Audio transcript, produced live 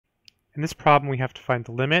In this problem, we have to find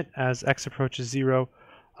the limit as x approaches 0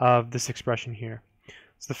 of this expression here.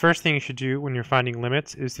 So the first thing you should do when you're finding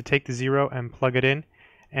limits is to take the 0 and plug it in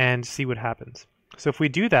and see what happens. So if we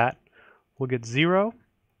do that, we'll get 0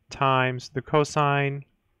 times the cosine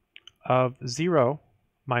of 0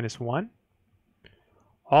 minus 1,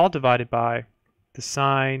 all divided by the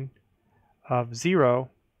sine of 0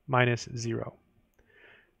 minus 0.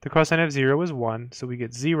 The cosine of 0 is 1, so we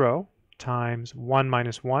get 0 times 1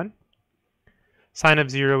 minus 1. Sine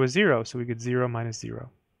of 0 is 0, so we get 0 minus 0.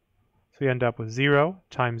 So we end up with 0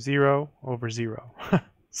 times 0 over 0.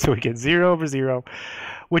 So we get 0 over 0,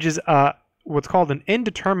 which is what's called an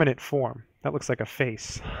indeterminate form. That looks like a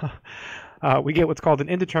face. We get what's called an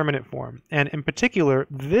indeterminate form. And in particular,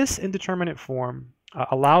 this indeterminate form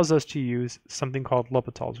allows us to use something called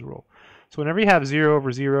LHopitals Rule. So whenever you have 0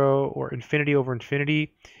 over 0 or infinity over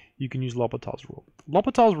infinity, you can use LHopitals Rule.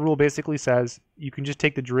 LHopitals Rule basically says you can just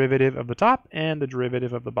take the derivative of the top and the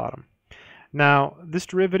derivative of the bottom. Now, this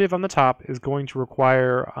derivative on the top is going to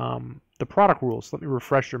require the product rule. So let me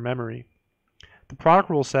refresh your memory. The product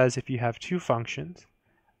rule says if you have two functions,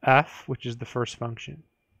 f, which is the first function,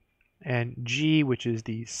 and g, which is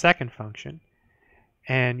the second function,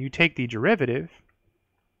 and you take the derivative,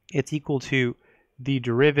 it's equal to the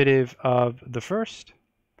derivative of the first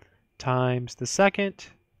times the second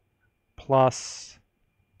plus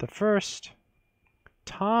the first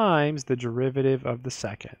times the derivative of the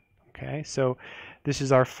second. Okay, so this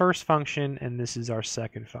is our first function and this is our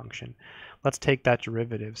second function. Let's take that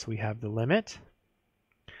derivative. So we have the limit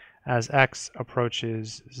as x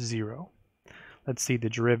approaches 0. Let's see, the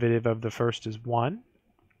derivative of the first is 1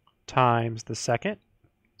 times the second,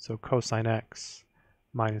 so cosine x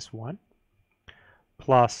minus 1,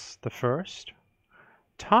 plus the first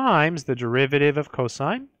times the derivative of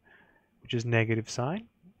cosine, which is negative sine.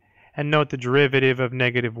 And note the derivative of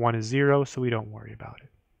negative 1 is 0, so we don't worry about it.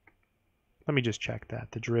 Let me just check that.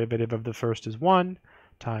 The derivative of the first is 1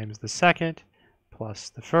 times the second plus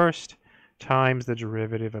the first times the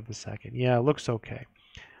derivative of the second. Yeah, it looks okay.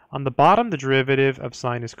 On the bottom, the derivative of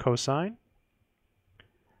sine is cosine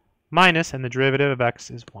minus, and the derivative of x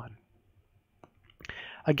is 1.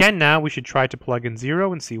 Again, now we should try to plug in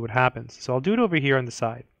 0 and see what happens. So I'll do it over here on the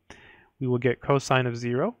side. We will get cosine of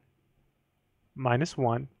 0 minus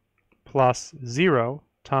 1 plus 0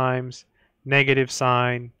 times negative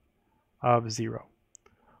sine of 0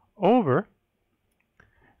 over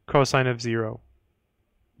cosine of 0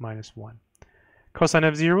 minus 1. Cosine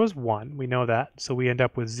of 0 is 1. We know that. So we end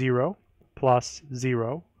up with 0 plus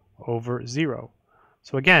 0 over 0.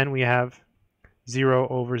 So again, we have 0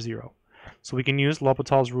 over 0. So we can use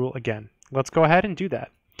LHopitals Rule again. Let's go ahead and do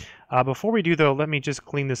that. Before we do, though, let me just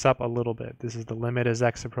clean this up a little bit. This is the limit as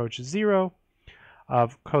x approaches 0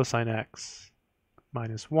 of cosine x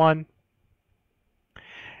minus 1.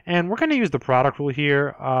 And we're going to use the product rule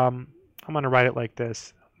here. I'm going to write it like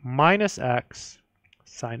this. Minus x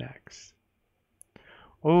sine x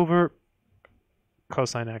over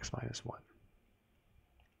cosine x minus 1.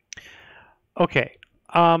 Okay.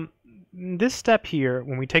 This step here,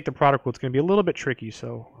 when we take the product rule, it's going to be a little bit tricky,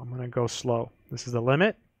 so I'm going to go slow. This is the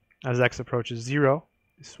limit as x approaches 0.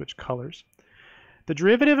 Switch colors. The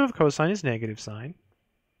derivative of cosine is negative sine,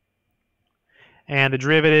 and the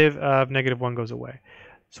derivative of negative 1 goes away.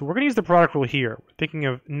 So we're going to use the product rule here. We're thinking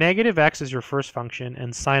of negative x as your first function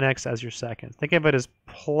and sine x as your second. Think of it as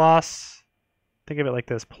plus, think of it like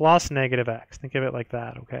this, plus negative x. Think of it like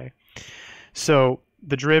that, okay? So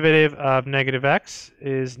the derivative of negative x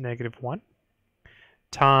is negative 1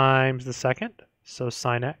 times the second, so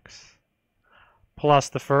sine x, plus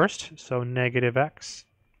the first, so negative x,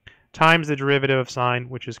 times the derivative of sine,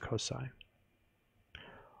 which is cosine.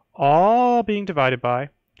 All being divided by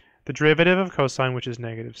the derivative of cosine, which is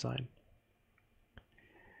negative sine.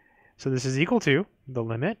 So this is equal to the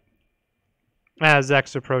limit as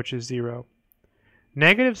x approaches 0.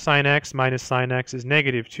 Negative sine x minus sine x is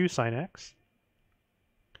negative 2 sine x.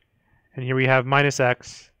 And here we have minus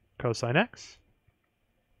x cosine x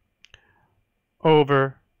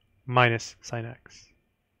over minus sine x.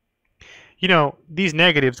 You know, these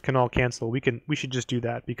negatives can all cancel. We should just do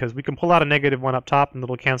that because we can pull out a negative 1 up top and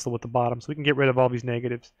it'll cancel with the bottom. So we can get rid of all these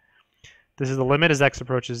negatives. This is the limit as x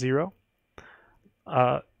approaches 0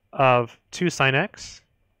 of 2 sine x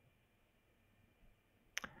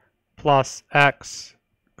plus x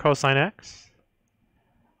cosine x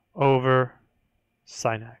over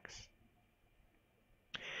sine x.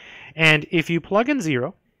 And if you plug in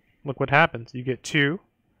 0, look what happens. You get 2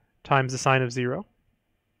 times the sine of 0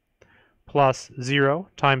 plus 0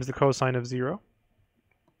 times the cosine of 0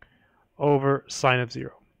 over sine of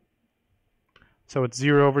 0. So it's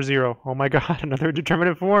 0 over 0. Oh my god, another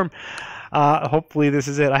determinate form. Hopefully this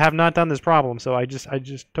is it. I have not done this problem, so I just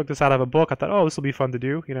took this out of a book. I thought, oh, this will be fun to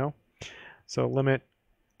do, you know. So limit,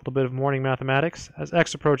 a little bit of morning mathematics. As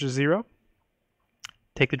x approaches 0,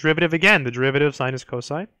 take the derivative again. The derivative of sine is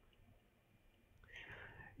cosine.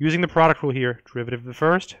 Using the product rule here, derivative of the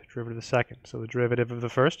first, derivative of the second. So the derivative of the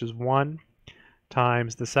first is 1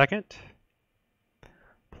 times the second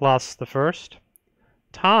plus the first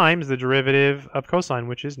times the derivative of cosine,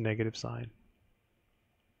 which is negative sine.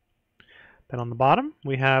 Then on the bottom,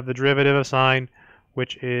 we have the derivative of sine,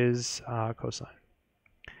 which is cosine.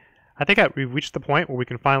 I think we've reached the point where we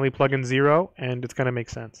can finally plug in 0, and it's going to make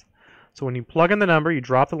sense. So when you plug in the number, you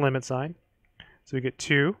drop the limit sign. So we get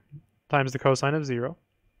 2 times the cosine of 0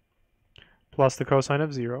 plus the cosine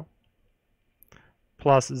of 0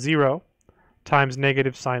 plus 0 times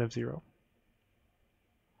negative sine of 0,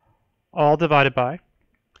 all divided by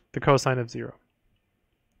the cosine of 0.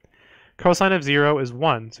 Cosine of 0 is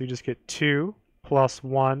 1, so you just get 2 plus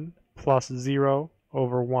 1 plus 0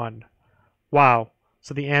 over 1. Wow,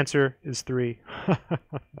 so the answer is 3.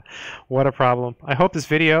 What a problem. I hope this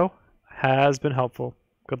video has been helpful.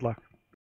 Good luck.